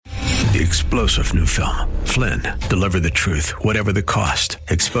The explosive new film, Flynn, deliver the truth, whatever the cost,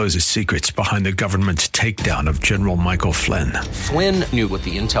 exposes secrets behind the government's takedown of General Michael Flynn. Flynn knew what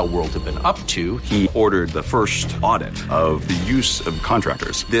the intel world had been up to. He ordered the first audit of the use of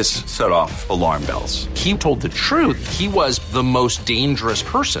contractors. This set off alarm bells. He told the truth. He was the most dangerous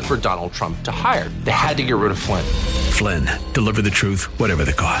person for Donald Trump to hire. They had to get rid of Flynn. Flynn, deliver the truth, whatever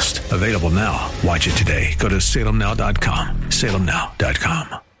the cost. Available now. Watch it today. Go to salemnow.com.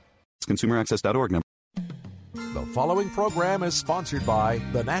 salemnow.com. ConsumerAccess.org number. The following program is sponsored by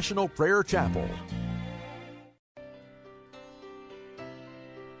the National Prayer Chapel.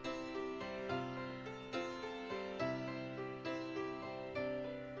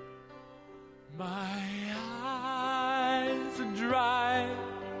 My eyes are dry,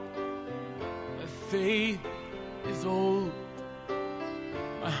 my faith is old,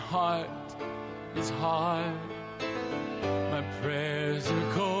 my heart is hard, my prayers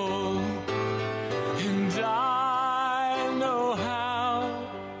are cold, and I know how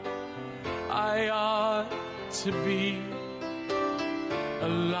I ought to be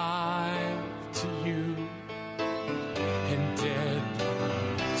alive to you and dead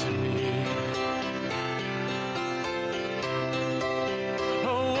to me.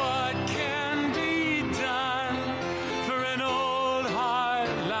 Oh, what can be done for an old heart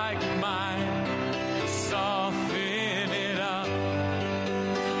like mine? Soften it up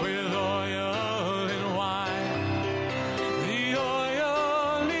with oil and wine. The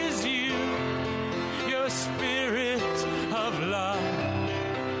oil is you, your spirit of love.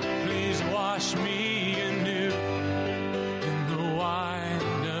 Please wash me anew in the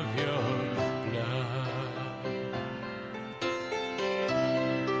wine of your blood.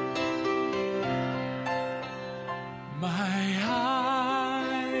 My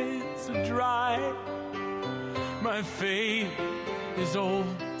eyes are dry, my faith is old,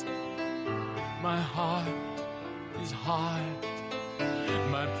 my heart is hard,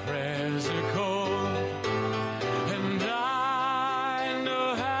 my prayers are cold, and I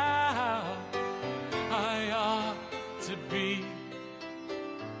know how I ought to be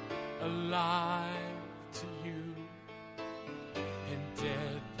alive to you and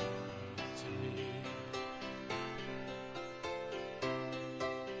dead to me.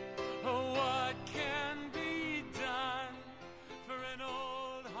 Oh, what can be done for an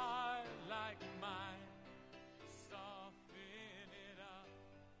old heart like mine? Soften it up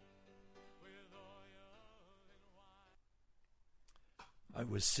with oil and wine. I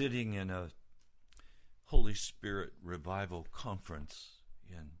was sitting in a Holy Spirit Revival Conference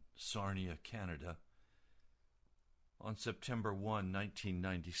in Sarnia, Canada, on September 1,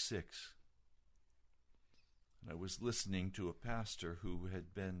 1996. And I was listening to a pastor who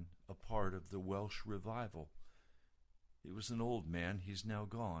had been a part of the Welsh Revival. He was an old man. He's now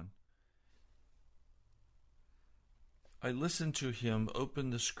gone. I listened to him open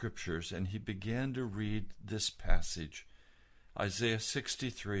the scriptures, and he began to read this passage, Isaiah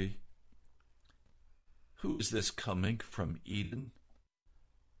 63. Who is this coming from Eden?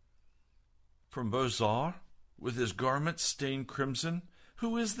 From Bozrah, with his garments stained crimson?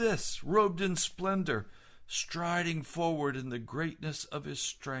 Who is this, robed in splendor, striding forward in the greatness of his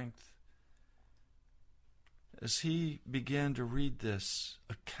strength? As he began to read this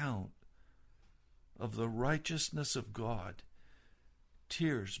account of the righteousness of God,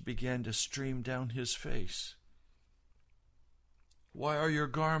 tears began to stream down his face. Why are your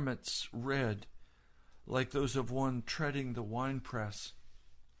garments red, like those of one treading the winepress?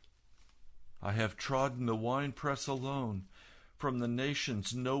 I have trodden the winepress alone. From the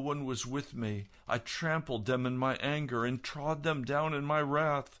nations no one was with me. I trampled them in my anger and trod them down in my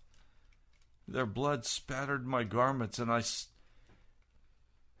wrath. Their blood spattered my garments, and I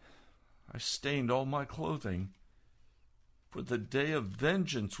stained all my clothing. For the day of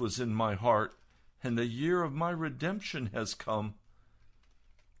vengeance was in my heart, and the year of my redemption has come.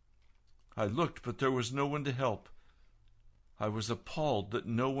 I looked, but there was no one to help. I was appalled that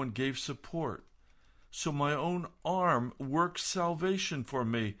no one gave support. So my own arm worked salvation for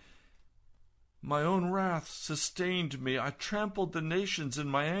me. My own wrath sustained me. I trampled the nations in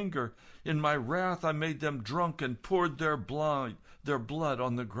my anger. In my wrath I made them drunk and poured their blood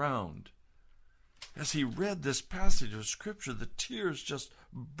on the ground. As he read this passage of Scripture, the tears just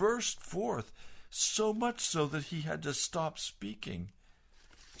burst forth, so much so that he had to stop speaking.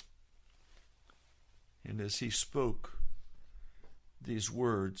 And as he spoke these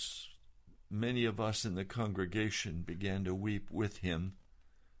words, many of us in the congregation began to weep with him.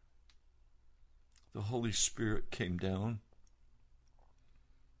 The Holy Spirit came down,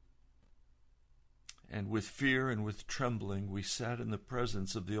 And with fear and with trembling, we sat in the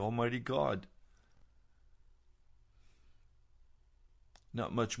presence of the Almighty God.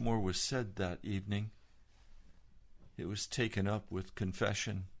 Not much more was said that evening. It was taken up with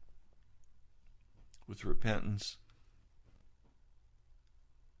confession, with repentance.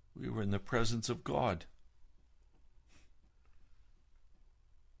 We were in the presence of God.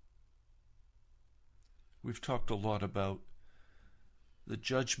 We've talked a lot about the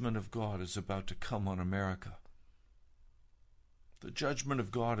judgment of God is about to come on America. The judgment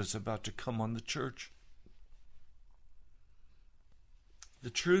of God is about to come on the church.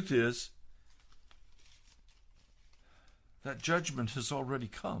 The truth is that judgment has already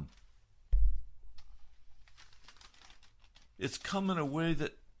come. It's come in a way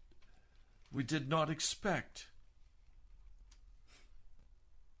that we did not expect.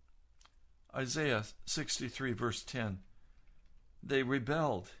 Isaiah 63 verse 10. They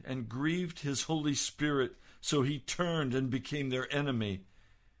rebelled and grieved his Holy Spirit, so he turned and became their enemy,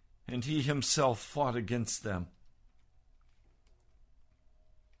 and he himself fought against them.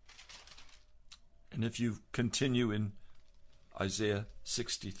 And if you continue in Isaiah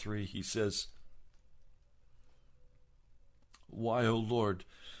 63, he says, "Why, O Lord,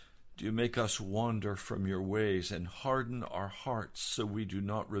 do you make us wander from your ways and harden our hearts so we do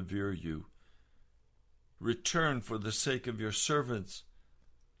not revere you? Return for the sake of your servants,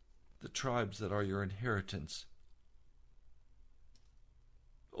 the tribes that are your inheritance.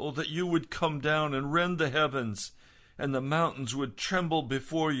 Oh, that you would come down and rend the heavens, and the mountains would tremble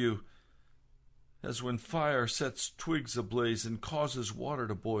before you, as when fire sets twigs ablaze and causes water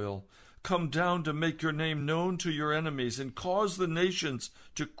to boil. Come down to make your name known to your enemies, and cause the nations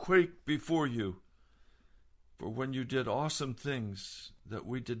to quake before you. For when you did awesome things that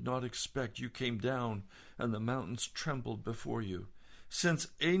we did not expect, you came down, and the mountains trembled before you. Since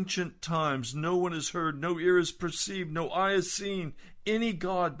ancient times no one has heard, no ear has perceived, no eye has seen any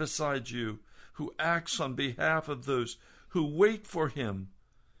God besides you, who acts on behalf of those who wait for him.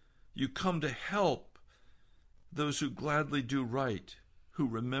 You come to help those who gladly do right, who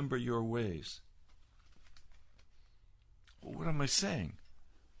remember your ways." Well, what am I saying?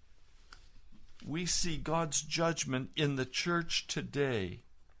 We see God's judgment in the church today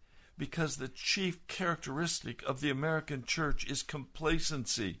because the chief characteristic of the American church is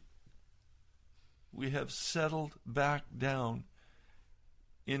complacency. We have settled back down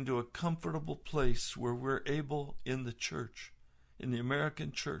into a comfortable place where we're able in the church, in the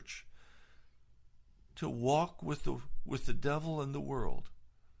American church, to walk with the devil and the world,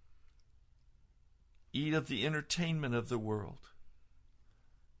 eat of the entertainment of the world,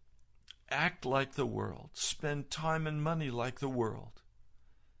 act like the world, spend time and money like the world.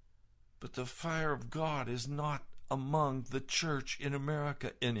 But the fire of God is not among the church in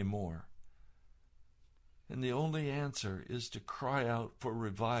America anymore. And the only answer is to cry out for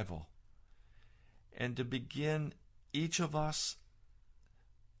revival and to begin, each of us,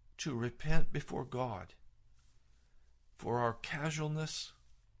 to repent before God for our casualness,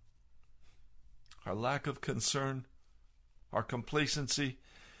 our lack of concern, our complacency.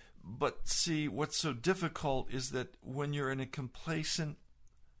 But see, what's so difficult is that when you're in a complacent,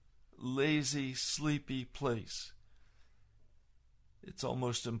 lazy, sleepy place, it's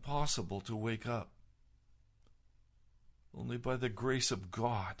almost impossible to wake up. Only by the grace of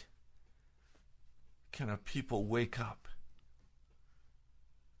God can a people wake up.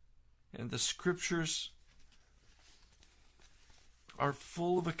 And the scriptures are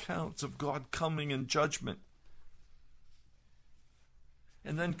full of accounts of God coming in judgment,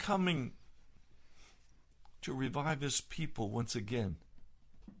 and then coming to revive his people once again.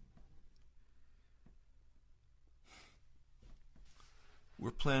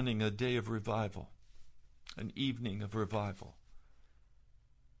 We're planning a day of revival, an evening of revival.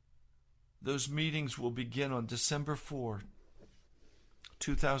 Those meetings will begin on December 4,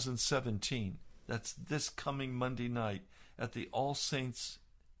 2017. That's this coming Monday night at the All Saints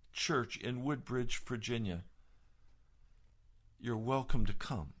Church in Woodbridge, Virginia. You're welcome to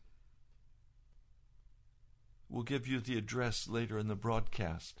come. We'll give you the address later in the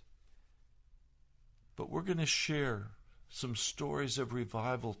broadcast. But we're going to share some stories of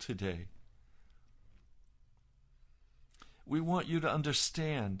revival today. We want you to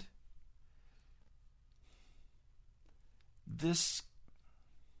understand this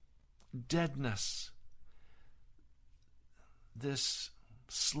deadness, this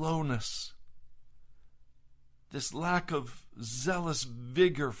slowness, this lack of zealous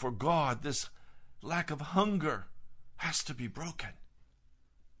vigor for God, this lack of hunger has to be broken.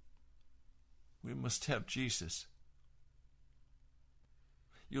 We must have Jesus.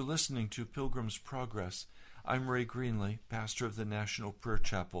 You're listening to Pilgrim's Progress. I'm Ray Greenley, pastor of the National Prayer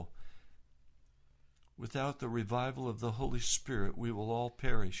Chapel. Without the revival of the Holy Spirit, we will all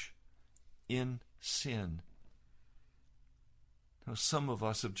perish in sin. Now, some of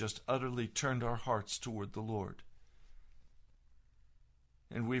us have just utterly turned our hearts toward the Lord,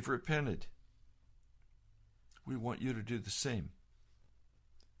 and we've repented. We want you to do the same.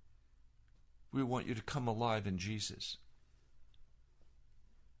 We want you to come alive in Jesus.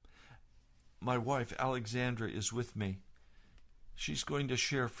 My wife, Alexandra, is with me. She's going to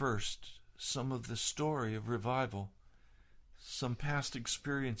share first some of the story of revival, some past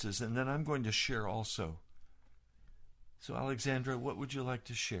experiences, and then I'm going to share also. So, Alexandra, what would you like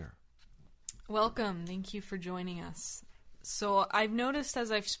to share? Welcome. Thank you for joining us. So, I've noticed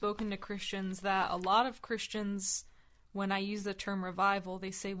as I've spoken to Christians that a lot of Christians, when I use the term revival, they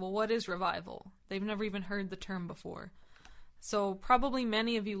say, well, what is revival? They've never even heard the term before. So, probably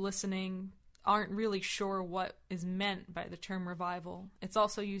many of you listening aren't really sure what is meant by the term revival. It's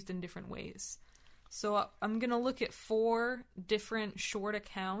also used in different ways. So I'm going to look at 4 different short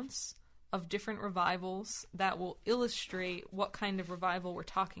accounts of different revivals that will illustrate what kind of revival we're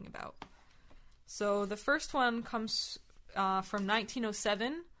talking about. So the first one comes from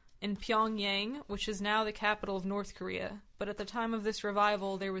 1907 in Pyongyang, which is now the capital of North Korea. But at the time of this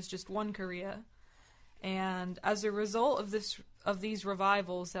revival, there was just one Korea. And as a result of these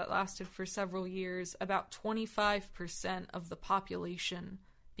revivals that lasted for several years, about 25% of the population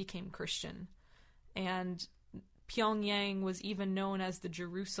became Christian. And Pyongyang was even known as the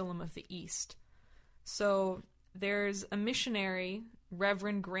Jerusalem of the East. So there's a missionary,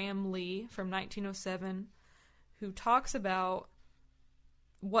 Reverend Graham Lee, from 1907, who talks about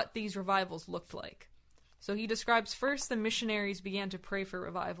what these revivals looked like. So he describes first the missionaries began to pray for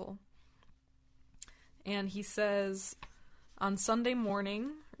revival. And he says, on Sunday morning,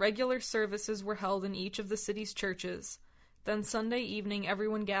 regular services were held in each of the city's churches. Then Sunday evening,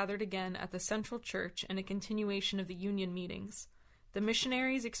 everyone gathered again at the central church in a continuation of the union meetings. The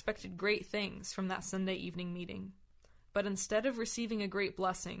missionaries expected great things from that Sunday evening meeting. But instead of receiving a great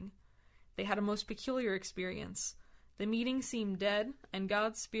blessing, they had a most peculiar experience. The meeting seemed dead, and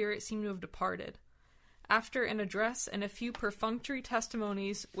God's Spirit seemed to have departed. After an address and a few perfunctory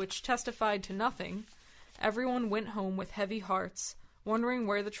testimonies which testified to nothing, everyone went home with heavy hearts, wondering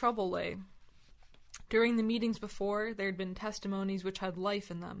where the trouble lay. During the meetings before, there had been testimonies which had life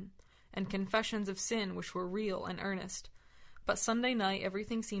in them, and confessions of sin which were real and earnest. But Sunday night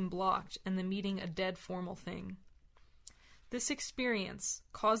everything seemed blocked, and the meeting a dead formal thing. This experience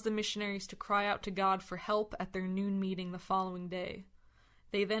caused the missionaries to cry out to God for help at their noon meeting the following day.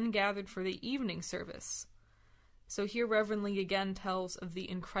 They then gathered for the evening service. So here Reverend Lee again tells of the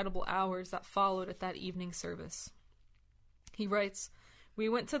incredible hours that followed at that evening service. He writes, "We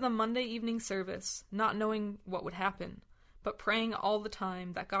went to the Monday evening service, not knowing what would happen, but praying all the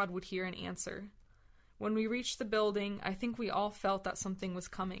time that God would hear and answer. When we reached the building, I think we all felt that something was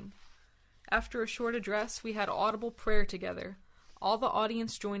coming. After a short address, we had audible prayer together, all the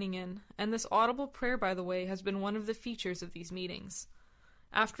audience joining in, and this audible prayer, by the way, has been one of the features of these meetings.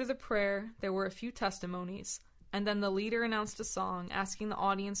 After the prayer, there were a few testimonies, and then the leader announced a song asking the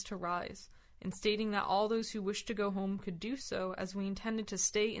audience to rise, and stating that all those who wished to go home could do so, as we intended to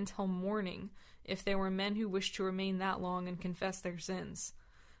stay until morning if there were men who wished to remain that long and confess their sins.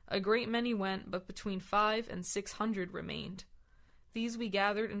 A great many went, but between 500 and 600 remained. These we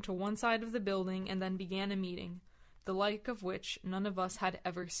gathered into one side of the building and then began a meeting, the like of which none of us had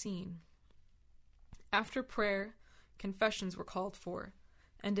ever seen. After prayer, confessions were called for,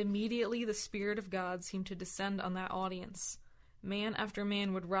 and immediately the Spirit of God seemed to descend on that audience. Man after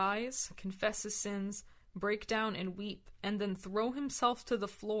man would rise, confess his sins, break down and weep, and then throw himself to the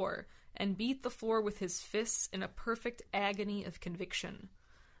floor and beat the floor with his fists in a perfect agony of conviction.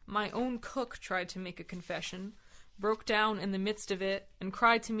 My own cook tried to make a confession, broke down in the midst of it, and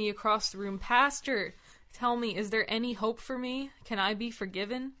cried to me across the room, 'Pastor, tell me, is there any hope for me? Can I be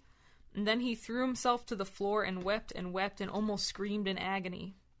forgiven?' And then he threw himself to the floor and wept and almost screamed in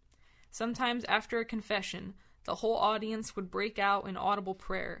agony. Sometimes after a confession, the whole audience would break out in audible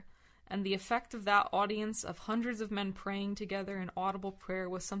prayer, and the effect of that audience of hundreds of men praying together in audible prayer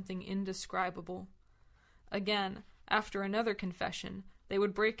was something indescribable. Again, after another confession, they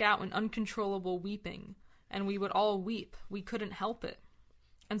would break out in uncontrollable weeping, and we would all weep. We couldn't help it.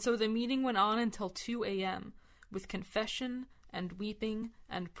 And so the meeting went on until 2 a.m., with confession and weeping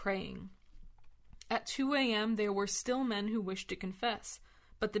and praying. At 2 a.m. there were still men who wished to confess,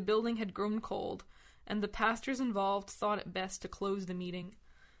 but the building had grown cold, and the pastors involved thought it best to close the meeting.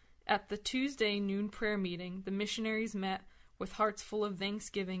 At the Tuesday noon prayer meeting, the missionaries met with hearts full of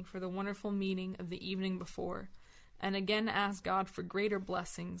thanksgiving for the wonderful meeting of the evening before, and again ask God for greater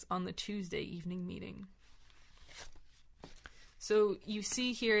blessings on the Tuesday evening meeting. So you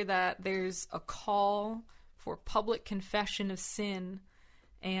see here that there's a call for public confession of sin,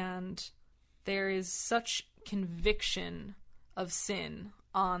 and there is such conviction of sin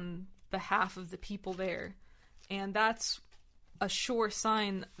on behalf of the people there. And that's a sure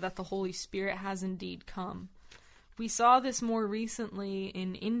sign that the Holy Spirit has indeed come. We saw this more recently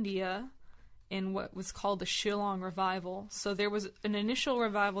in India in what was called the Shillong Revival. So there was an initial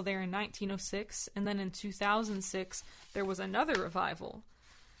revival there in 1906, and then in 2006 there was another revival.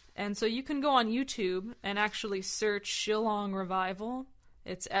 And so you can go on YouTube and actually search Shillong Revival.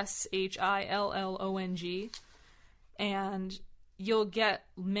 It's Shillong, and you'll get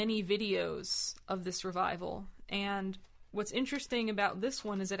many videos of this revival. And what's interesting about this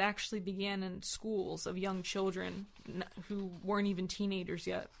one is it actually began in schools of young children who weren't even teenagers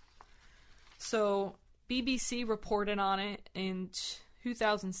yet. So BBC reported on it in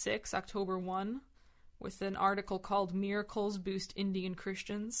 2006, October 1, with an article called Miracles Boost Indian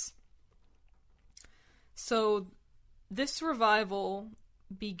Christians. So this revival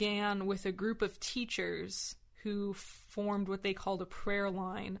began with a group of teachers who formed what they called a prayer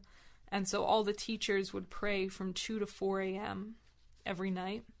line. And so all the teachers would pray from 2 to 4 a.m. every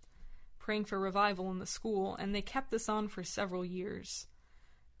night, praying for revival in the school. And they kept this on for several years.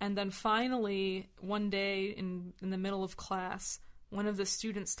 And then finally, one day in the middle of class, one of the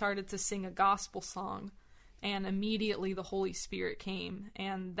students started to sing a gospel song. And immediately the Holy Spirit came.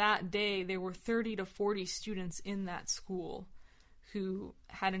 And that day, there were 30 to 40 students in that school who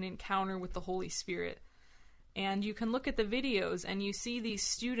had an encounter with the Holy Spirit. And you can look at the videos and you see these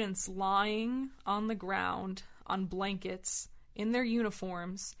students lying on the ground on blankets in their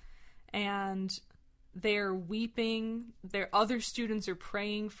uniforms, and they're weeping. Their other students are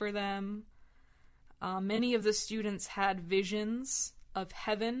praying for them. Many of the students had visions of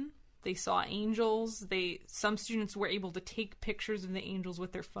heaven. They saw angels. Some students were able to take pictures of the angels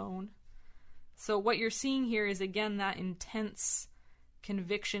with their phone. So what you're seeing here is, again, that intense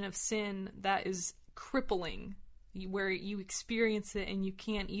conviction of sin that is crippling, where you experience it and you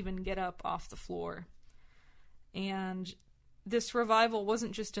can't even get up off the floor. And this revival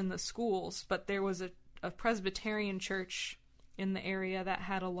wasn't just in the schools, but there was a Presbyterian church in the area that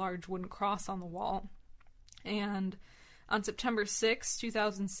had a large wooden cross on the wall. And on September 6,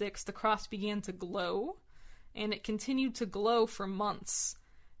 2006, the cross began to glow, and it continued to glow for months.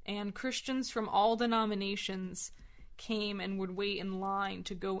 And Christians from all denominations came and would wait in line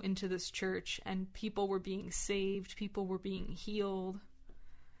to go into this church, and people were being saved, people were being healed.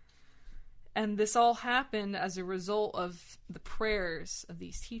 And this all happened as a result of the prayers of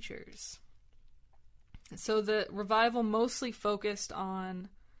these teachers. So the revival mostly focused on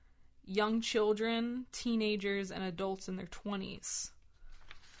young children, teenagers, and adults in their 20s.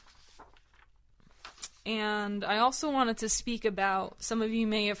 And I also wanted to speak about, some of you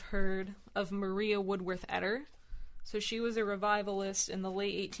may have heard of Maria Woodworth Etter. So she was a revivalist in the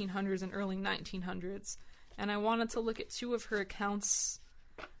late 1800s and early 1900s. And I wanted to look at two of her accounts,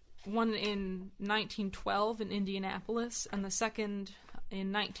 one in 1912 in Indianapolis, and the second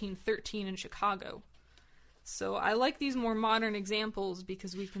in 1913 in Chicago. So I like these more modern examples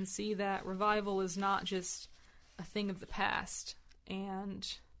because we can see that revival is not just a thing of the past, and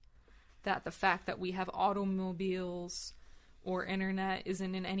that the fact that we have automobiles or internet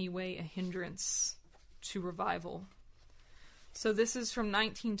isn't in any way a hindrance to revival. So this is from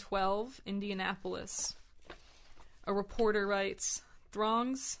 1912, Indianapolis. A reporter writes,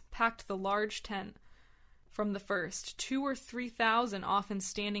 "Throngs packed the large tent from the first, 2,000 or 3,000 often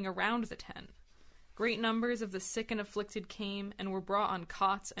standing around the tent. Great numbers of the sick and afflicted came and were brought on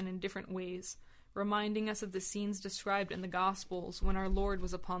cots and in different ways, reminding us of the scenes described in the Gospels when our Lord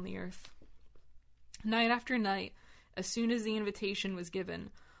was upon the earth. Night after night, as soon as the invitation was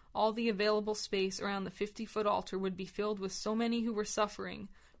given, all the available space around the 50-foot altar would be filled with so many who were suffering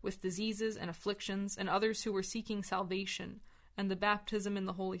with diseases and afflictions, and others who were seeking salvation and the baptism in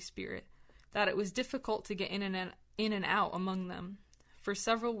the Holy Spirit, that it was difficult to get in and out among them. For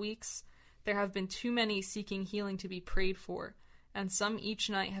several weeks, there have been too many seeking healing to be prayed for, and some each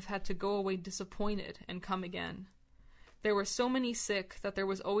night have had to go away disappointed and come again. There were so many sick that there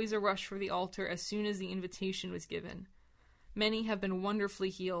was always a rush for the altar as soon as the invitation was given. Many have been wonderfully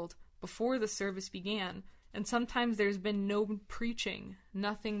healed before the service began, and sometimes there's been no preaching,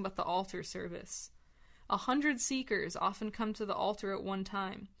 nothing but the altar service. 100 seekers often come to the altar at one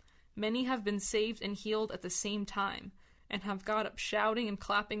time. Many have been saved and healed at the same time, and have got up shouting and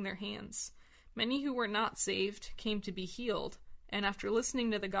clapping their hands. Many who were not saved came to be healed, and after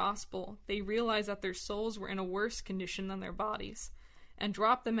listening to the gospel, they realized that their souls were in a worse condition than their bodies, and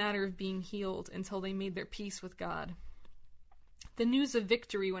dropped the matter of being healed until they made their peace with God. The news of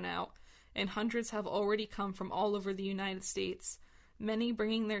victory went out, and hundreds have already come from all over the United States, many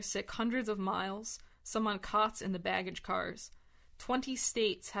bringing their sick hundreds of miles, some on cots in the baggage cars. 20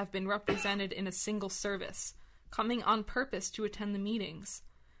 states have been represented in a single service, coming on purpose to attend the meetings.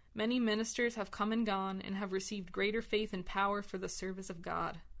 Many ministers have come and gone and have received greater faith and power for the service of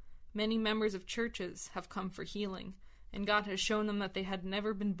God. Many members of churches have come for healing, and God has shown them that they had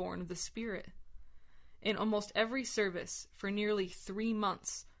never been born of the Spirit. In almost every service, for nearly 3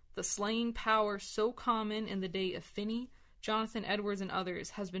 months, the slaying power so common in the day of Finney, Jonathan Edwards, and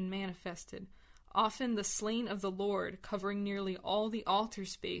others has been manifested, often the slain of the Lord covering nearly all the altar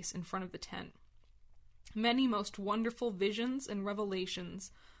space in front of the tent. Many most wonderful visions and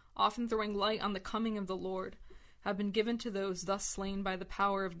revelations, often throwing light on the coming of the Lord, have been given to those thus slain by the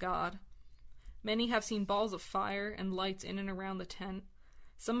power of God. Many have seen balls of fire and lights in and around the tent.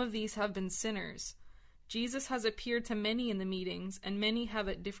 Some of these have been sinners. Jesus has appeared to many in the meetings, and many have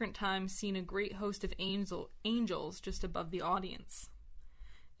at different times seen a great host of angels just above the audience.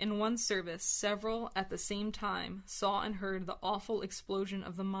 In one service, several at the same time saw and heard the awful explosion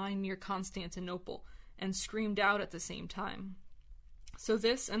of the mine near Constantinople, and screamed out at the same time. So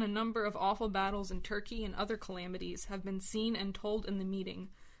this and a number of awful battles in Turkey and other calamities have been seen and told in the meeting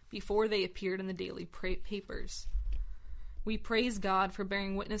before they appeared in the daily papers. We praise God for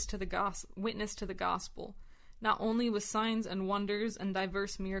bearing witness to the gospel, not only with signs and wonders and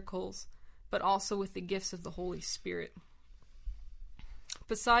diverse miracles, but also with the gifts of the Holy Spirit.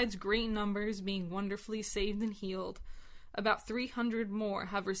 Besides great numbers being wonderfully saved and healed, about 300 more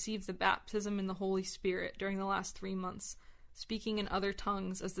have received the baptism in the Holy Spirit during the last 3 months, speaking in other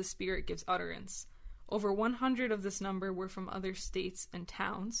tongues as the Spirit gives utterance. Over 100 of this number were from other states and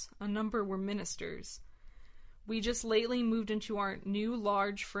towns. A number were ministers. We just lately moved into our new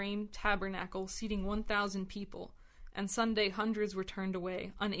large frame tabernacle seating 1,000 people, and Sunday hundreds were turned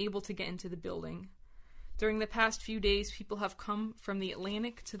away, unable to get into the building. During the past few days, people have come from the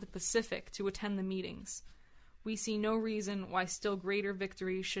Atlantic to the Pacific to attend the meetings. We see no reason why still greater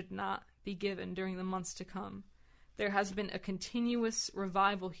victory should not be given during the months to come. There has been a continuous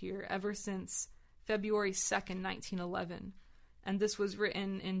revival here ever since February 2nd, 1911, and this was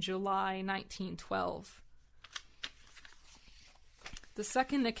written in July 1912. The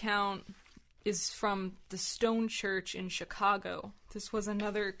second account is from the Stone Church in Chicago. This was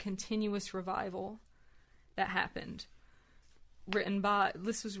another continuous revival that happened.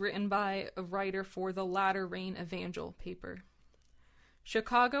 This was written by a writer for the Latter Rain Evangel paper.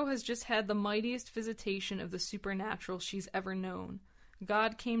 Chicago has just had the mightiest visitation of the supernatural she's ever known.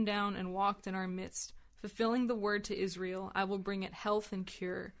 God came down and walked in our midst, fulfilling the word to Israel, I will bring it health and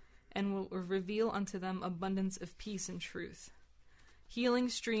cure, and will reveal unto them abundance of peace and truth. Healing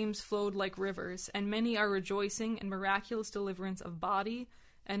streams flowed like rivers, and many are rejoicing in miraculous deliverance of body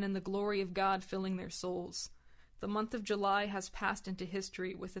and in the glory of God filling their souls. The month of July has passed into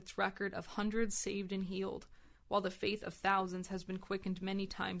history with its record of hundreds saved and healed, while the faith of thousands has been quickened many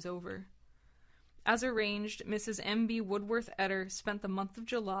times over. As arranged, Mrs. M.B. Woodworth Etter spent the month of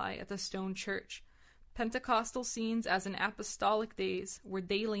July at the Stone Church. Pentecostal scenes as in apostolic days were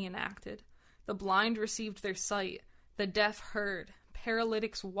daily enacted. The blind received their sight, the deaf heard,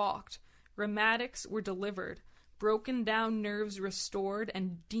 paralytics walked, rheumatics were delivered, broken down nerves restored,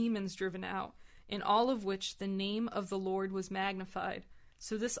 and demons driven out, in all of which the name of the Lord was magnified.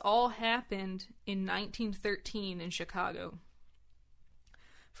 So this all happened in 1913 in Chicago.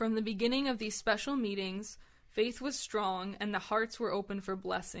 From the beginning of these special meetings, faith was strong and the hearts were open for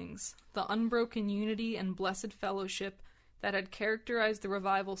blessings. The unbroken unity and blessed fellowship that had characterized the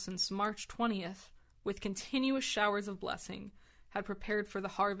revival since March 20th, with continuous showers of blessing, had prepared for the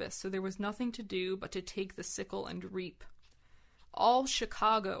harvest, so there was nothing to do but to take the sickle and reap. All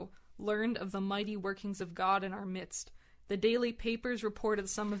Chicago learned of the mighty workings of God in our midst. The daily papers reported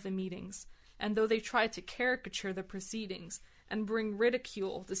some of the meetings, and though they tried to caricature the proceedings and bring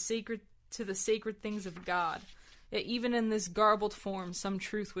ridicule to the sacred things of God, yet even in this garbled form some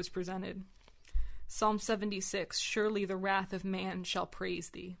truth was presented. Psalm 76, surely the wrath of man shall praise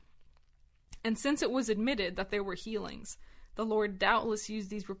thee. And since it was admitted that there were healings, the Lord doubtless used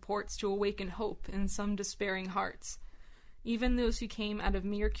these reports to awaken hope in some despairing hearts. Even those who came out of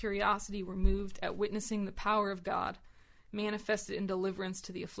mere curiosity were moved at witnessing the power of God manifested in deliverance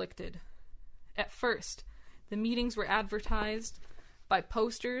to the afflicted. At first, the meetings were advertised by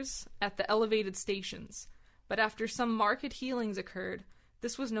posters at the elevated stations, but after some marked healings occurred,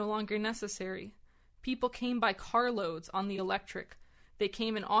 This was no longer necessary. People came by carloads on the electric. They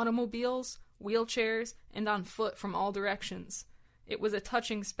came in automobiles, wheelchairs, and on foot from all directions. It was a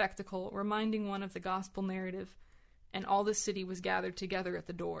touching spectacle, reminding one of the gospel narrative, and all the city was gathered together at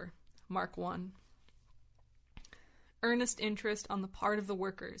the door. Mark 1. Earnest interest on the part of the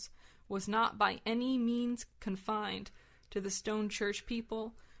workers was not by any means confined to the Stone Church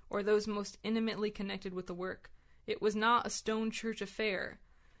people or those most intimately connected with the work. It was not a Stone Church affair,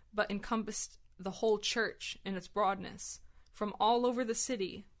 but encompassed the whole church in its broadness. From all over the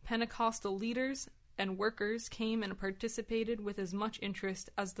city, Pentecostal leaders and workers came and participated with as much interest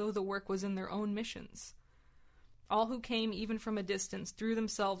as though the work was in their own missions. All who came, even from a distance, threw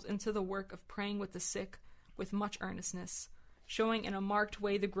themselves into the work of praying with the sick with much earnestness, showing in a marked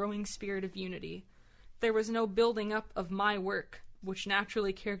way the growing spirit of unity. There was no building up of my work, which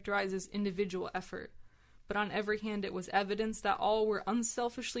naturally characterizes individual effort, but on every hand it was evidence that all were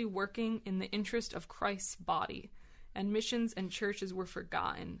unselfishly working in the interest of Christ's body, and missions and churches were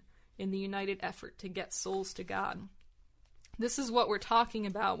forgotten in the united effort to get souls to God. This is what we're talking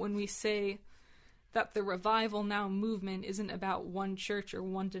about when we say that the Revival Now movement isn't about one church or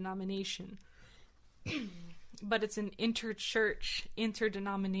one denomination, but it's an inter-church,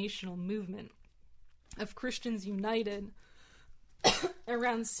 interdenominational movement of Christians united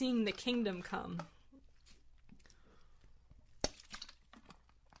around seeing the kingdom come.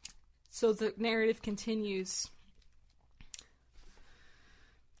 So the narrative continues.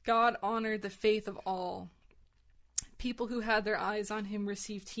 God honored the faith of all. People who had their eyes on him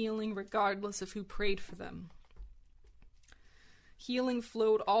received healing regardless of who prayed for them. Healing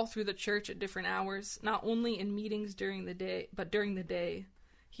flowed all through the church at different hours, not only in meetings during the day, but during the day.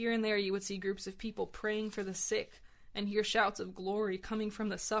 Here and there you would see groups of people praying for the sick and hear shouts of glory coming from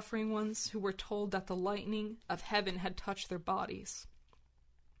the suffering ones who were told that the lightning of heaven had touched their bodies.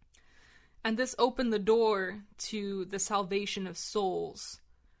 And this opened the door to the salvation of souls.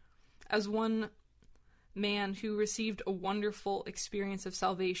 As one man who received a wonderful experience of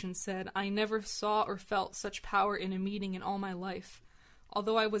salvation said, "I never saw or felt such power in a meeting in all my life.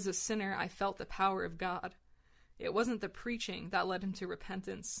 Although I was a sinner, I felt the power of God. It wasn't the preaching that led him to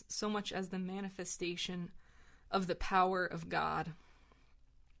repentance, so much as the manifestation of the power of God."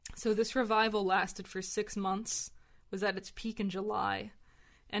 So this revival lasted for 6 months, was at its peak in July,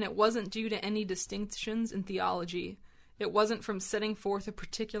 and it wasn't due to any distinctions in theology. It wasn't from setting forth a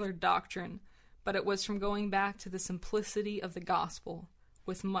particular doctrine, but it was from going back to the simplicity of the gospel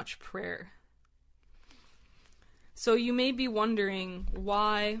with much prayer. So you may be wondering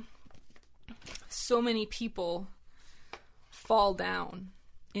why so many people fall down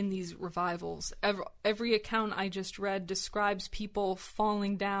in these revivals. Every account I just read describes people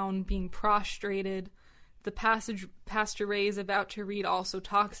falling down, being prostrated. The passage Pastor Ray is about to read also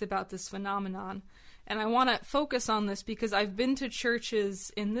talks about this phenomenon. And I want to focus on this because I've been to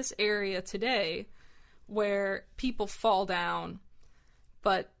churches in this area today where people fall down,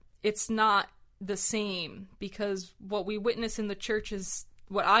 but it's not the same, because what we witness in the churches,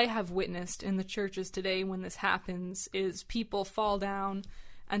 what I have witnessed in the churches today when this happens, is people fall down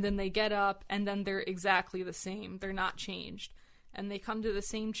and then they get up and then they're exactly the same. They're not changed. And they come to the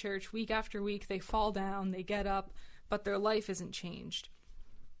same church week after week, they fall down, they get up, but their life isn't changed.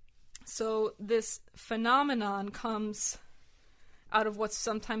 So this phenomenon comes out of what's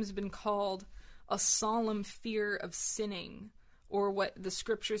sometimes been called a solemn fear of sinning, or what the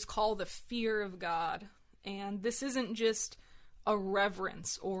scriptures call the fear of God. And this isn't just a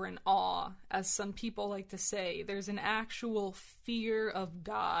reverence or an awe, as some people like to say. There's an actual fear of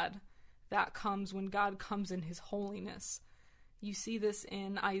God that comes when God comes in his holiness. You see this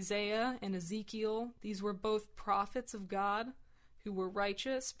in Isaiah and Ezekiel. These were both prophets of God who were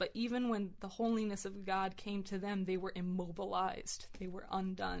righteous, but even when the holiness of God came to them, they were immobilized. They were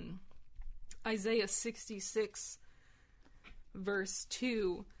undone. Isaiah 66, verse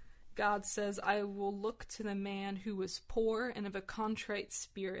 2, God says, "I will look to the man who is poor and of a contrite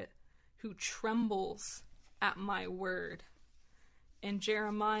spirit, who trembles at my word." In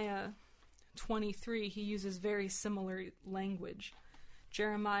Jeremiah 23, he uses very similar language.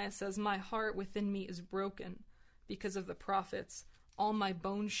 Jeremiah says, "My heart within me is broken because of the prophets. All my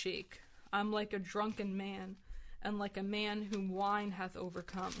bones shake. I'm like a drunken man, and like a man whom wine hath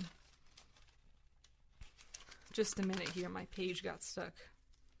overcome." Just a minute here, my page got stuck.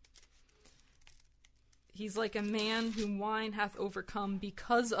 He's like a man whom wine hath overcome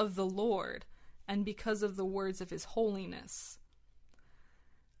because of the Lord and because of the words of his holiness.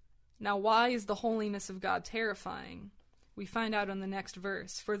 Now, why is the holiness of God terrifying? We find out in the next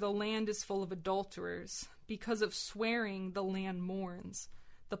verse, "For the land is full of adulterers. Because of swearing, the land mourns.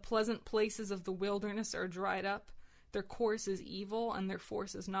 The pleasant places of the wilderness are dried up. Their course is evil, and their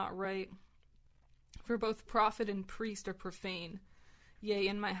force is not right. For both prophet and priest are profane. Yea,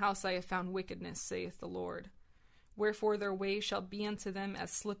 in my house I have found wickedness, saith the Lord. Wherefore their way shall be unto them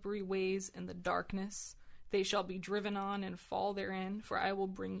as slippery ways in the darkness. They shall be driven on and fall therein, for I will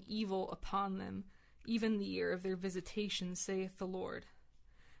bring evil upon them, even the year of their visitation, saith the Lord.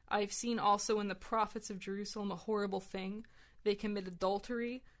 I have seen also in the prophets of Jerusalem a horrible thing. They commit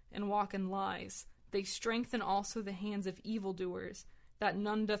adultery and walk in lies. They strengthen also the hands of evildoers, that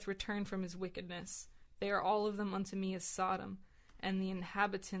none doth return from his wickedness. They are all of them unto me as Sodom, and the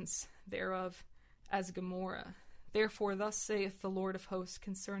inhabitants thereof as Gomorrah. Therefore thus saith the Lord of hosts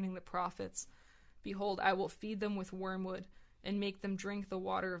concerning the prophets, Behold, I will feed them with wormwood, and make them drink the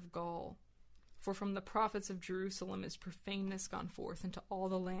water of gall. For from the prophets of Jerusalem is profaneness gone forth into all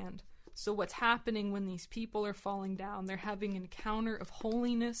the land." So what's happening when these people are falling down? They're having an encounter of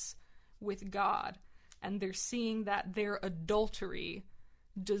holiness with God, and they're seeing that their adultery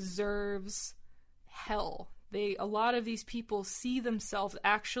deserves hell. A lot of these people see themselves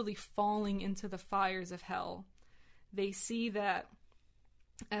actually falling into the fires of hell. They see that,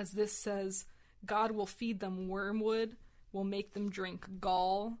 as this says, God will feed them wormwood, will make them drink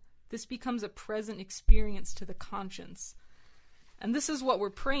gall. This becomes a present experience to the conscience. And this is what we're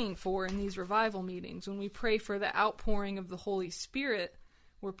praying for in these revival meetings. When we pray for the outpouring of the Holy Spirit,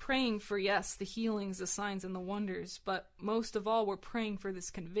 we're praying for, yes, the healings, the signs, and the wonders, but most of all, we're praying for this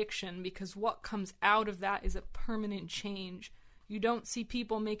conviction, because what comes out of that is a permanent change. You don't see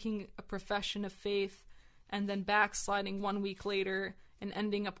people making a profession of faith and then backsliding 1 week later and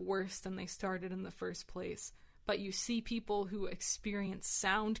ending up worse than they started in the first place. But you see people who experience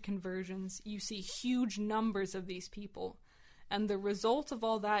sound conversions. You see huge numbers of these people. And the result of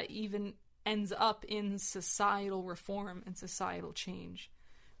all that even ends up in societal reform and societal change,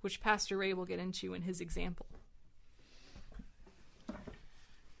 which Pastor Ray will get into in his example.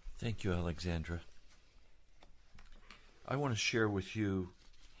 Thank you, Alexandra. I want to share with you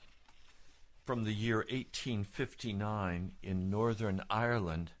from the year 1859 in Northern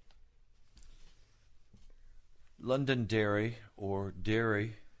Ireland. Londonderry, or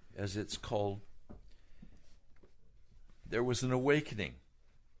Derry as it's called, there was an awakening.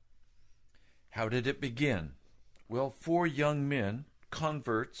 How did it begin? Well, 4 young men,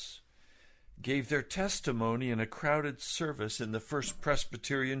 converts, gave their testimony in a crowded service in the First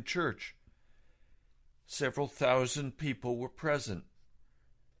Presbyterian Church. Several thousand people were present.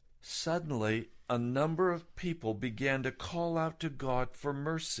 Suddenly, a number of people began to call out to God for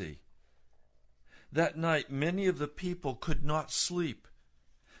mercy. That night, many of the people could not sleep.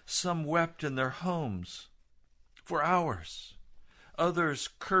 Some wept in their homes for hours. Others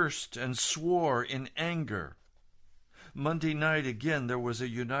cursed and swore in anger. Monday night, again, there was a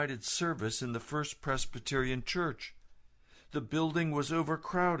united service in the First Presbyterian Church. The building was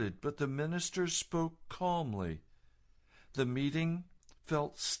overcrowded, but the ministers spoke calmly. The meeting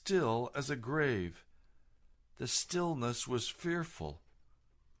felt still as a grave. The stillness was fearful.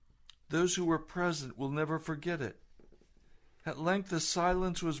 Those who were present will never forget it. At length the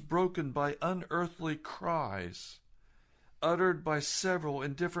silence was broken by unearthly cries, uttered by several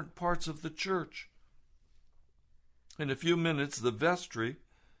in different parts of the church. In a few minutes the vestry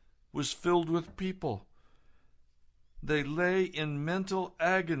was filled with people. They lay in mental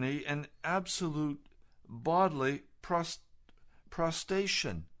agony and absolute bodily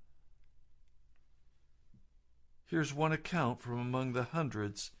prostration. Here's one account from among the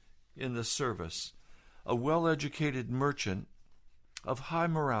hundreds in the service. A well-educated merchant of high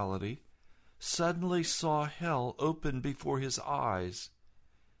morality suddenly saw hell open before his eyes,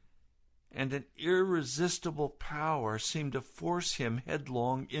 and an irresistible power seemed to force him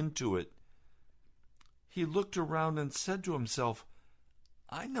headlong into it. He looked around and said to himself,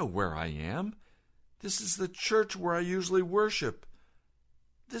 "I know where I am. This is the church where I usually worship.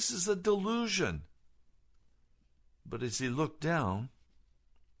 This is a delusion." But as he looked down,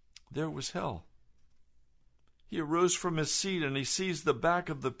 there was hell. He arose from his seat and he seized the back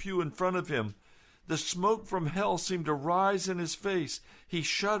of the pew in front of him. The smoke from hell seemed to rise in his face. He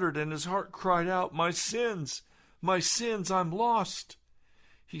shuddered and his heart cried out, my sins, I'm lost."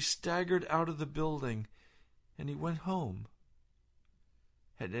 He staggered out of the building and he went home.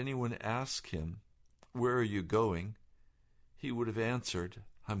 Had anyone asked him, "Where are you going?" he would have answered,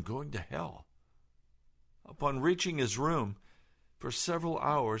 "I'm going to hell." Upon reaching his room, for several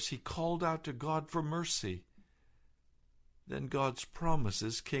hours he called out to God for mercy. Then God's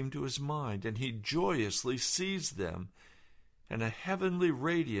promises came to his mind, and he joyously seized them and a heavenly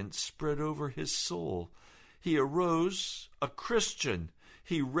radiance spread over his soul. He arose a Christian.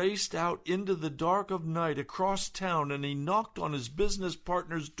 He raced out into the dark of night across town, and he knocked on his business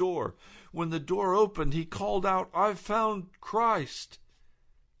partner's door. When the door opened, he called out, "I've found Christ.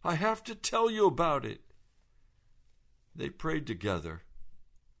 I have to tell you about it." They prayed together.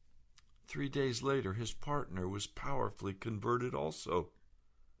 3 days later, his partner was powerfully converted also.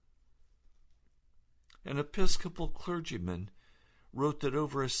 An Episcopal clergyman wrote that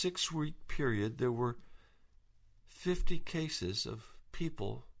over a 6-week period there were 50 cases of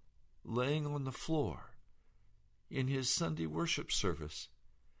people laying on the floor in his Sunday worship service,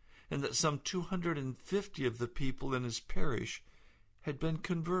 and that some 250 of the people in his parish had been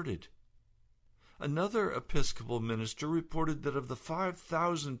converted. Another Episcopal minister reported that of the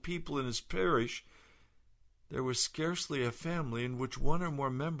 5,000 people in his parish, there was scarcely a family in which one or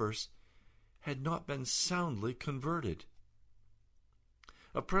more members had not been soundly converted.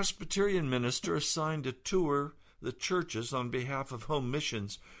 A Presbyterian minister assigned to tour the churches on behalf of home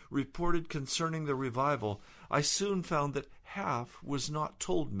missions reported concerning the revival, "I soon found that half was not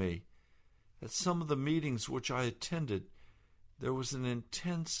told me. At some of the meetings which I attended, there was an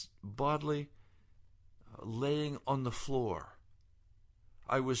intense bodily laying on the floor.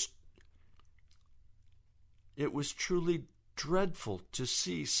 It was truly dreadful to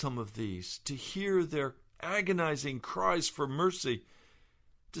see some of these, to hear their agonizing cries for mercy,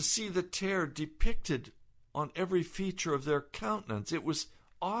 to see the terror depicted on every feature of their countenance. It was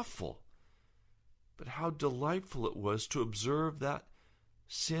awful. But how delightful it was to observe that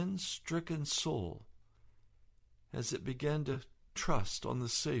sin-stricken soul as it began to trust on the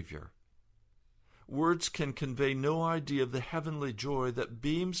Savior. Words can convey no idea of the heavenly joy that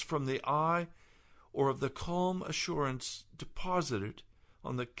beams from the eye or of the calm assurance deposited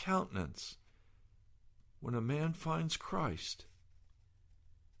on the countenance when a man finds Christ."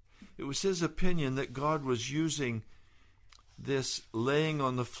 It was his opinion that God was using this laying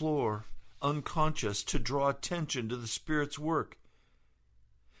on the floor, unconscious, to draw attention to the Spirit's work.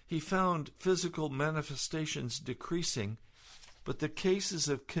 He found physical manifestations decreasing, but the cases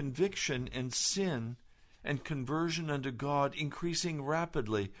of conviction and sin and conversion unto God increasing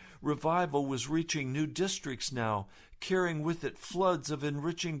rapidly. Revival was reaching new districts now, carrying with it floods of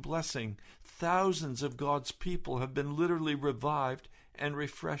enriching blessing. Thousands of God's people have been literally revived and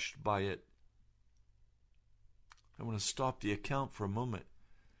refreshed by it. I want to stop the account for a moment.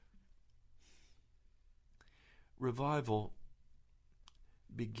 Revival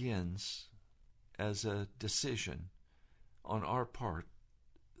begins as a decision on our part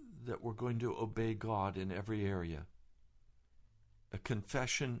that we're going to obey God in every area. A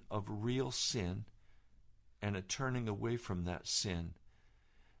confession of real sin and a turning away from that sin.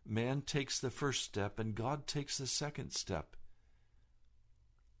 Man takes the first step and God takes the second step.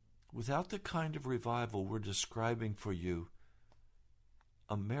 Without the kind of revival we're describing for you,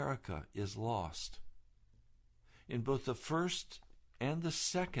 America is lost. In both the first and the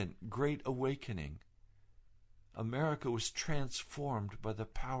second Great Awakening, America was transformed by the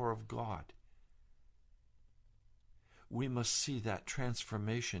power of God. We must see that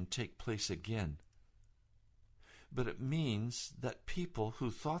transformation take place again. But it means that people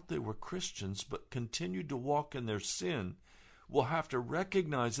who thought they were Christians but continued to walk in their sin will have to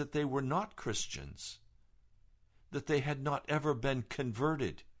recognize that they were not Christians, that they had not ever been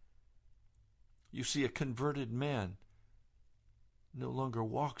converted. You see, a converted man no longer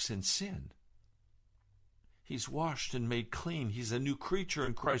walks in sin. He's washed and made clean. He's a new creature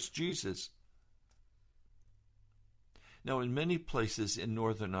in Christ Jesus. Now, in many places in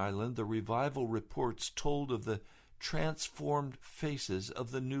Northern Ireland, the revival reports told of the transformed faces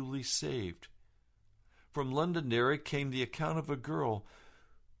of the newly saved. From Londonderry came the account of a girl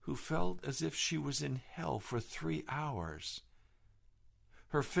who felt as if she was in hell for 3 hours.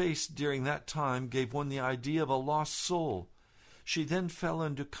 Her face during that time gave one the idea of a lost soul. She then fell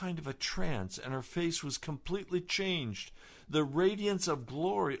into kind of a trance, and her face was completely changed. The radiance of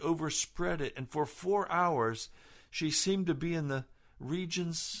glory overspread it, and for 4 hours she seemed to be in the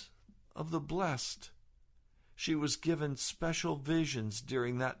regions of the blessed. She was given special visions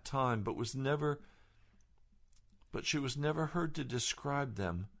during that time, but she was never heard to describe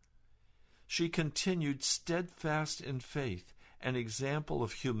them. She continued steadfast in faith, an example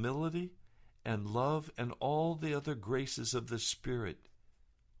of humility and love and all the other graces of the Spirit.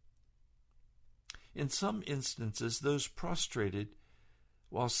 In some instances, those prostrated,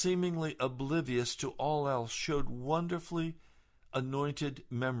 while seemingly oblivious to all else, showed wonderfully anointed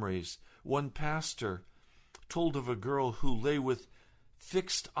memories. One pastor told of a girl who lay with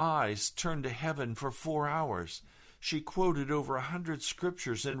fixed eyes turned to heaven for 4 hours. She quoted over 100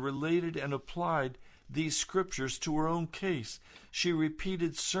 scriptures and related and applied these scriptures to her own case. She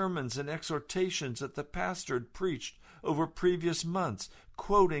repeated sermons and exhortations that the pastor had preached over previous months,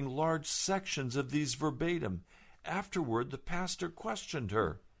 quoting large sections of these verbatim. Afterward, the pastor questioned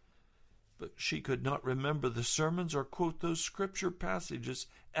her, but she could not remember the sermons or quote those scripture passages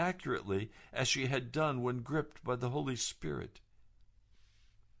accurately as she had done when gripped by the Holy Spirit.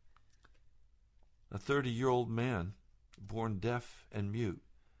 A 30-year-old man, born deaf and mute,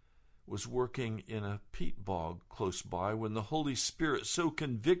 was working in a peat bog close by when the Holy Spirit so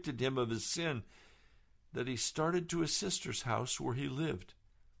convicted him of his sin that he started to his sister's house where he lived.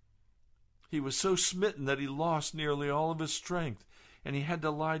 He was so smitten that he lost nearly all of his strength, and he had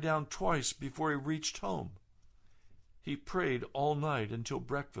to lie down twice before he reached home. He prayed all night until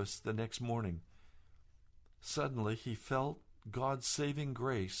breakfast the next morning. Suddenly he felt God's saving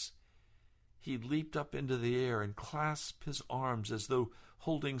grace. He leaped up into the air and clasped his arms as though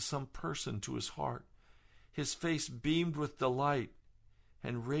holding some person to his heart. His face beamed with delight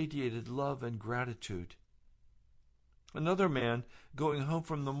and radiated love and gratitude. Another man, going home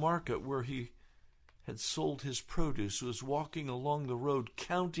from the market where he had sold his produce, was walking along the road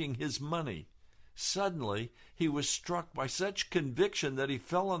counting his money. Suddenly he was struck by such conviction that he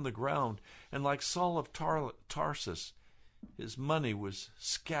fell on the ground, and like Saul of Tarsus, his money was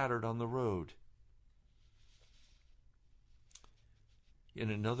scattered on the road. In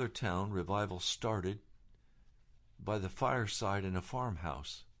another town, revival started by the fireside in a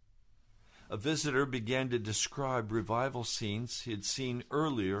farmhouse. A visitor began to describe revival scenes he had seen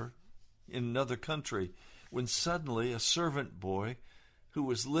earlier in another country, when suddenly a servant boy who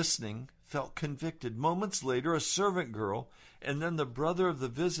was listening felt convicted. Moments later, a servant girl and then the brother of the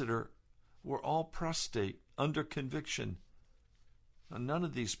visitor were all prostrate under conviction. Now, none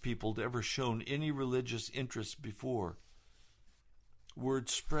of these people had ever shown any religious interest before. Word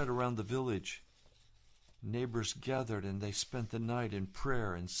spread around the village. Neighbors gathered and they spent the night in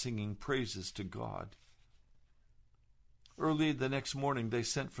prayer and singing praises to God. Early the next morning they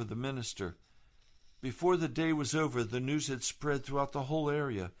sent for the minister. Before the day was over, the news had spread throughout the whole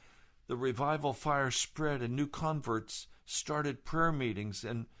area. The revival fire spread and new converts started prayer meetings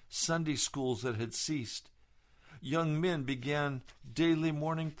and Sunday schools that had ceased. Young men began daily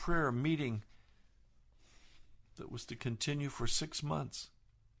morning prayer meeting that was to continue for 6 months.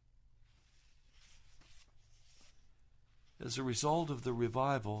 As a result of the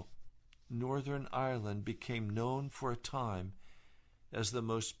revival, Northern Ireland became known for a time as the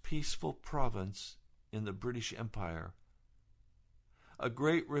most peaceful province in the British Empire. A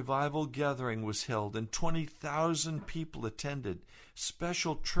great revival gathering was held and 20,000 people attended.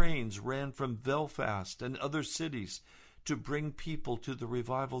 Special trains ran from Belfast and other cities to bring people to the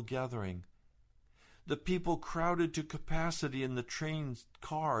revival gathering. The people crowded to capacity in the train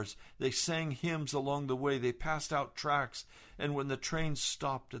cars. They sang hymns along the way. They passed out tracts. And when the train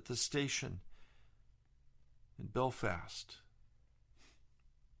stopped at the station in Belfast,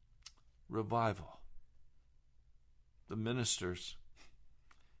 revival. The ministers,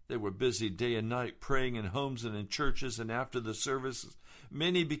 they were busy day and night praying in homes and in churches, and after the services,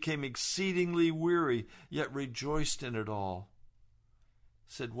 many became exceedingly weary, yet rejoiced in it all.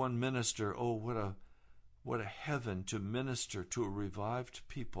 Said one minister, "Oh, what a heaven to minister to a revived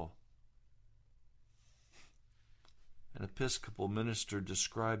people." An Episcopal minister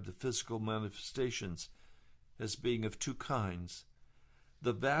described the physical manifestations as being of two kinds.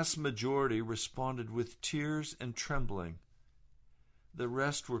 The vast majority responded with tears and trembling. The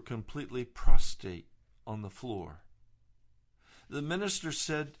rest were completely prostrate on the floor. The minister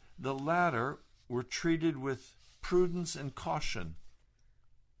said the latter were treated with prudence and caution.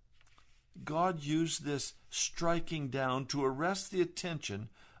 God used this striking down to arrest the attention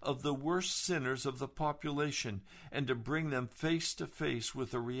of the worst sinners of the population and to bring them face to face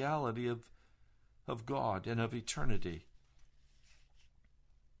with the reality of God and of eternity.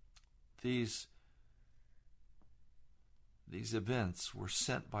 These events were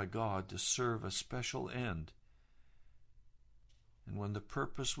sent by God to serve a special end. And when the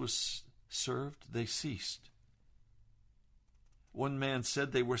purpose was served, they ceased. One man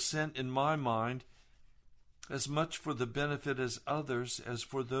said, "They were sent, in my mind, as much for the benefit as others as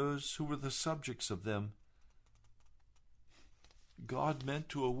for those who were the subjects of them." God meant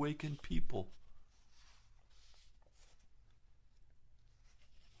to awaken people.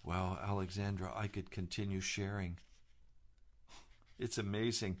 Wow, Alexandra, I could continue sharing. It's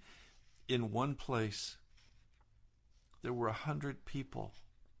amazing. In one place, there were 100 people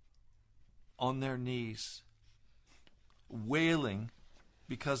on their knees, wailing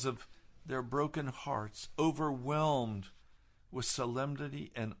because of their broken hearts, overwhelmed with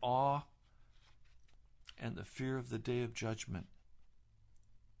solemnity and awe and the fear of the day of judgment.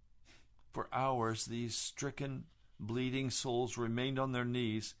 For hours, these stricken, bleeding souls remained on their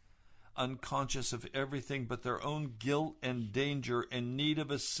knees, unconscious of everything but their own guilt and danger and need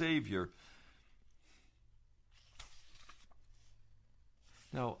of a Savior.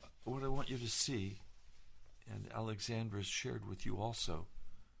 Now, what I want you to see, and Alexandra shared with you also,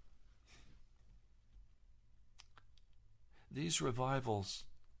 these revivals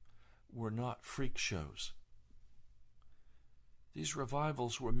were not freak shows. These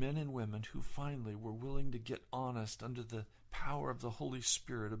revivals were men and women who finally were willing to get honest under the power of the Holy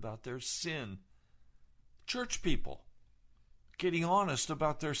Spirit about their sin. Church people getting honest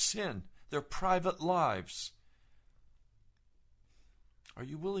about their sin, their private lives. Are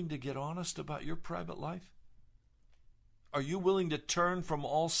you willing to get honest about your private life? Are you willing to turn from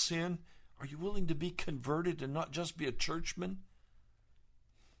all sin? Are you willing to be converted and not just be a churchman?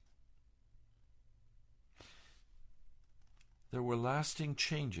 There were lasting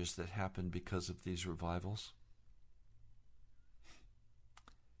changes that happened because of these revivals.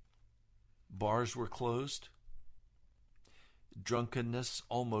 Bars were closed. Drunkenness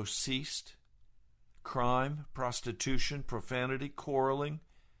almost ceased. Crime, prostitution, profanity, quarreling,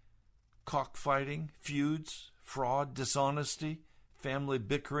 cockfighting, feuds, fraud, dishonesty, family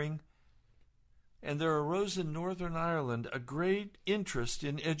bickering. And there arose in Northern Ireland a great interest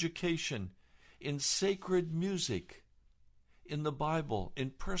in education, in sacred music, in the Bible,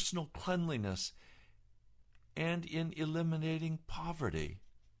 in personal cleanliness, and in eliminating poverty.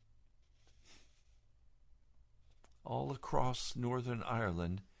 All across Northern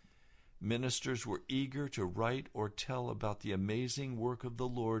Ireland, ministers were eager to write or tell about the amazing work of the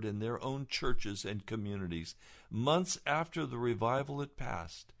Lord in their own churches and communities. Months after the revival had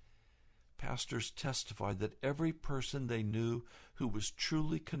passed, pastors testified that every person they knew who was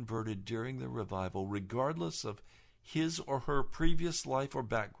truly converted during the revival, regardless of his or her previous life or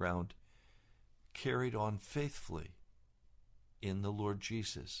background, carried on faithfully in the Lord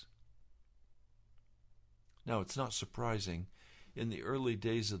Jesus. Now, it's not surprising. In the early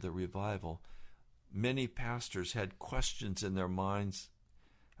days of the revival, many pastors had questions in their minds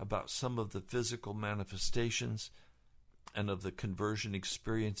about some of the physical manifestations and of the conversion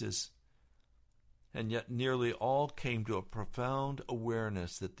experiences, and yet nearly all came to a profound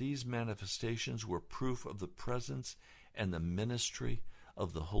awareness that these manifestations were proof of the presence and the ministry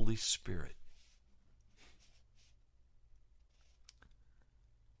of the Holy Spirit.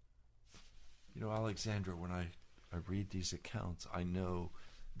 You know, Alexandra, when I read these accounts, I know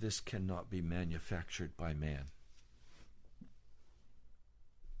this cannot be manufactured by man.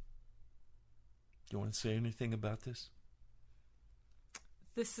 Do you want to say anything about this?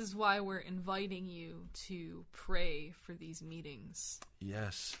 This is why we're inviting you to pray for these meetings.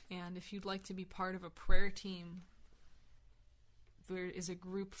 Yes. And if you'd like to be part of a prayer team, there is a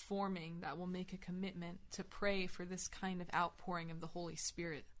group forming that will make a commitment to pray for this kind of outpouring of the Holy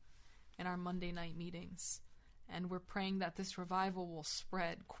Spirit in our Monday night meetings. And we're praying that this revival will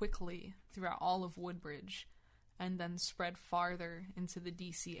spread quickly throughout all of Woodbridge and then spread farther into the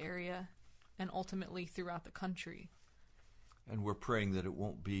D.C. area and ultimately throughout the country. And we're praying that it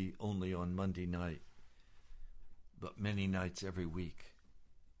won't be only on Monday night, but many nights every week.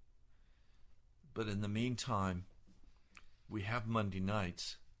 But in the meantime, we have Monday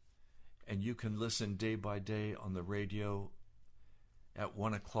nights, and you can listen day by day on the radio at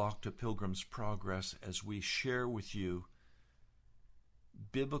 1 o'clock to Pilgrim's Progress as we share with you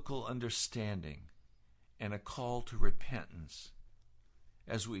biblical understanding and a call to repentance,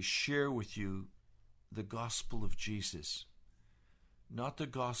 as we share with you the gospel of Jesus, not the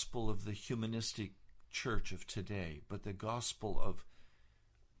gospel of the humanistic church of today, but the gospel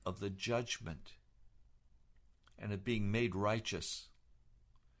of the judgment and of being made righteous,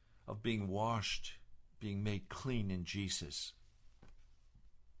 of being washed, being made clean in Jesus.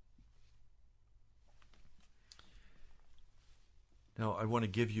 Now, I want to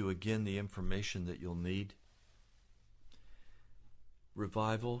give you again the information that you'll need.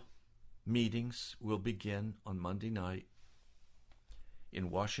 Revival meetings will begin on Monday night in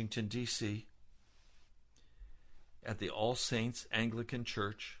Washington, D.C., at the All Saints Anglican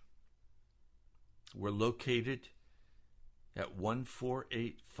Church. We're located at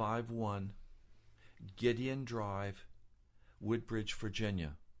 14851 Gideon Drive, Woodbridge,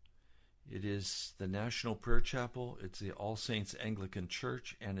 Virginia. It is the National Prayer Chapel, it's the All Saints Anglican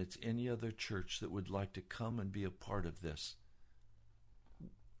Church, and it's any other church that would like to come and be a part of this.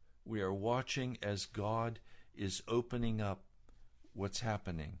 We are watching as God is opening up what's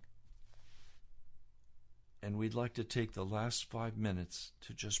happening And we'd like to take the last 5 minutes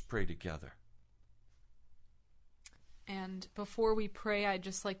to just pray together. And before we pray, I'd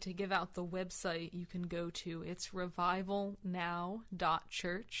just like to give out the website you can go to. It's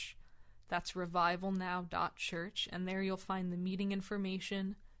revivalnow.church. That's revivalnow.church. And there you'll find the meeting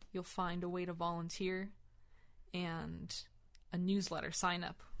information. You'll find a way to volunteer and a newsletter sign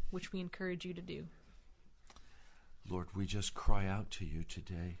up, which we encourage you to do. Lord, we just cry out to you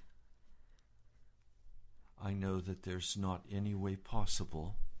today. I know that there's not any way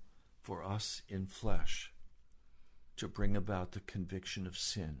possible for us in flesh to bring about the conviction of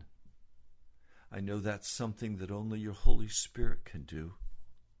sin. I know that's something that only your Holy Spirit can do.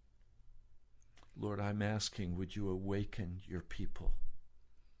 Lord, I'm asking, would you awaken your people?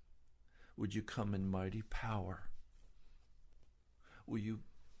 Would you come in mighty power? Will you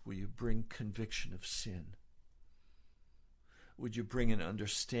bring conviction of sin? Would you bring an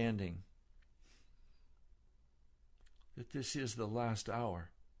understanding that this is the last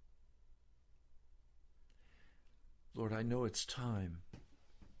hour? Lord, I know it's time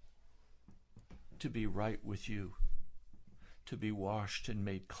to be right with you, to be washed and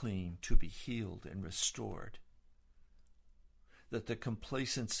made clean, to be healed and restored. That the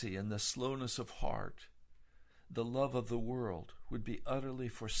complacency and the slowness of heart, the love of the world, would be utterly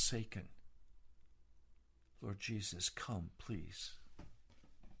forsaken. Lord Jesus, come, please.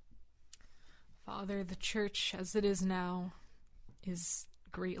 Father, the church as it is now is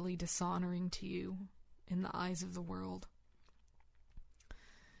greatly dishonoring to you in the eyes of the world.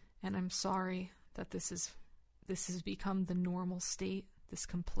 And I'm sorry that this has become the normal state, this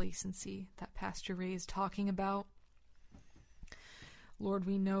complacency that Pastor Ray is talking about. Lord,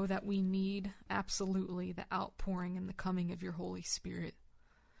 we know that we need absolutely the outpouring and the coming of your Holy Spirit.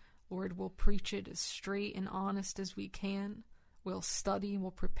 Lord, we'll preach it as straight and honest as we can. We'll study,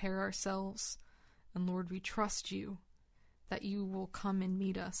 we'll prepare ourselves. And Lord, we trust you that you will come and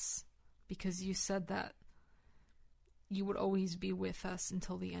meet us, because you said that you would always be with us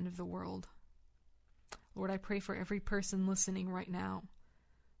until the end of the world. Lord, I pray for every person listening right now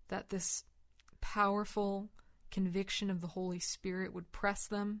that this powerful conviction of the Holy Spirit would press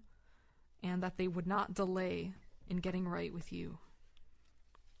them and that they would not delay in getting right with you.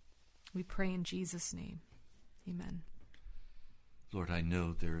 We pray in Jesus' name. Amen. Lord, I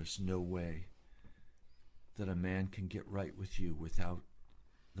know there is no way that a man can get right with you without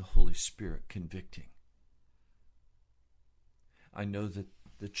the Holy Spirit convicting. I know that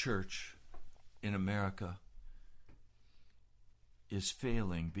the church in America is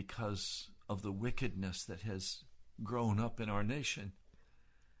failing because of the wickedness that has grown up in our nation,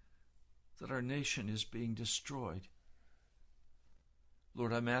 that our nation is being destroyed.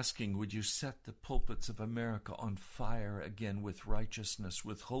 Lord, I'm asking, would you set the pulpits of America on fire again with righteousness,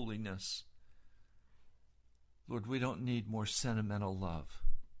 with holiness? Lord, we don't need more sentimental love.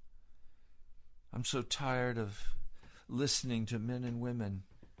 I'm so tired of listening to men and women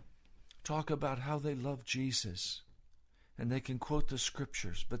talk about how they love Jesus, and they can quote the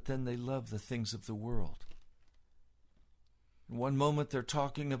scriptures, but then they love the things of the world. In one moment they're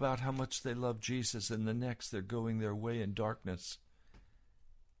talking about how much they love Jesus, and the next they're going their way in darkness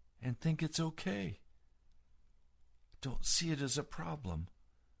and think it's okay. Don't see it as a problem.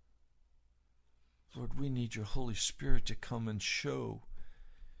 Lord, we need your Holy Spirit to come and show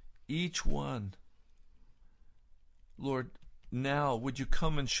each one. Lord, now would you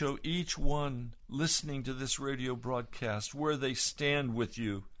come and show each one listening to this radio broadcast where they stand with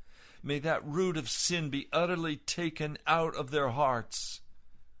you. May that root of sin be utterly taken out of their hearts.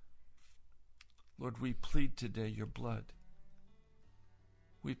 Lord, we plead today your blood.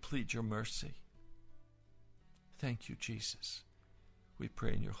 We plead your mercy. Thank you, Jesus. We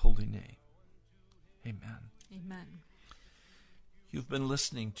pray in your holy name. Amen. Amen. You've been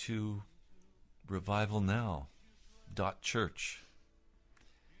listening to revivalnow.church.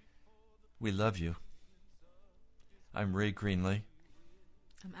 We love you. I'm Ray Greenley.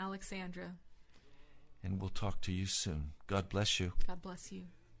 I'm Alexandra. And we'll talk to you soon. God bless you. God bless you.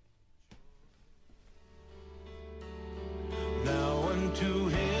 Now unto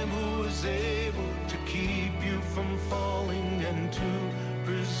him who is able to keep you from falling and to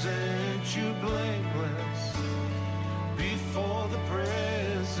present you blameless before the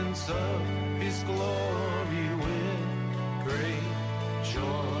presence of his glory with great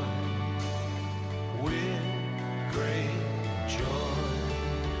joy, with great joy.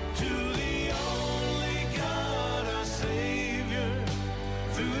 To the only God, our Savior,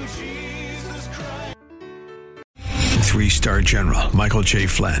 through Jesus Christ. 3-star general Michael J.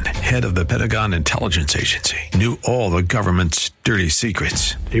 Flynn, head of the Pentagon Intelligence Agency, knew all the government's dirty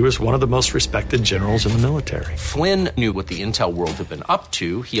secrets. He was one of the most respected generals in the military. Flynn knew what the intel world had been up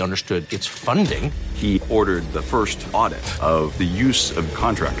to. He understood its funding. He ordered the first audit of the use of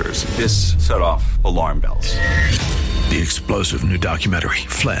contractors. This set off alarm bells. The explosive new documentary,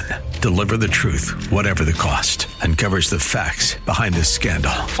 Flynn, Deliver the Truth, Whatever the Cost, uncovers the facts behind this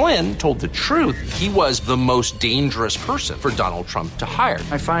scandal. Flynn told the truth. He was the most dangerous person for Donald Trump to hire.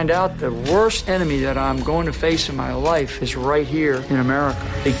 I find out the worst enemy that I'm going to face in my life is right here in America.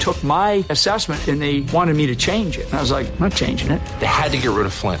 They took my assessment and they wanted me to change it. And I was like, I'm not changing it. They had to get rid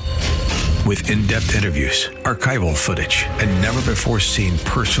of Flynn. With in-depth interviews, archival footage, and never-before-seen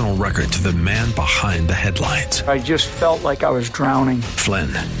personal records of the man behind the headlines. I just felt like I was drowning. Flynn,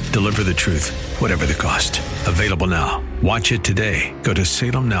 Deliver the Truth, Whatever the Cost. Available now. Watch it today. Go to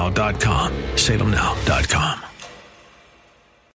salemnow.com. salemnow.com.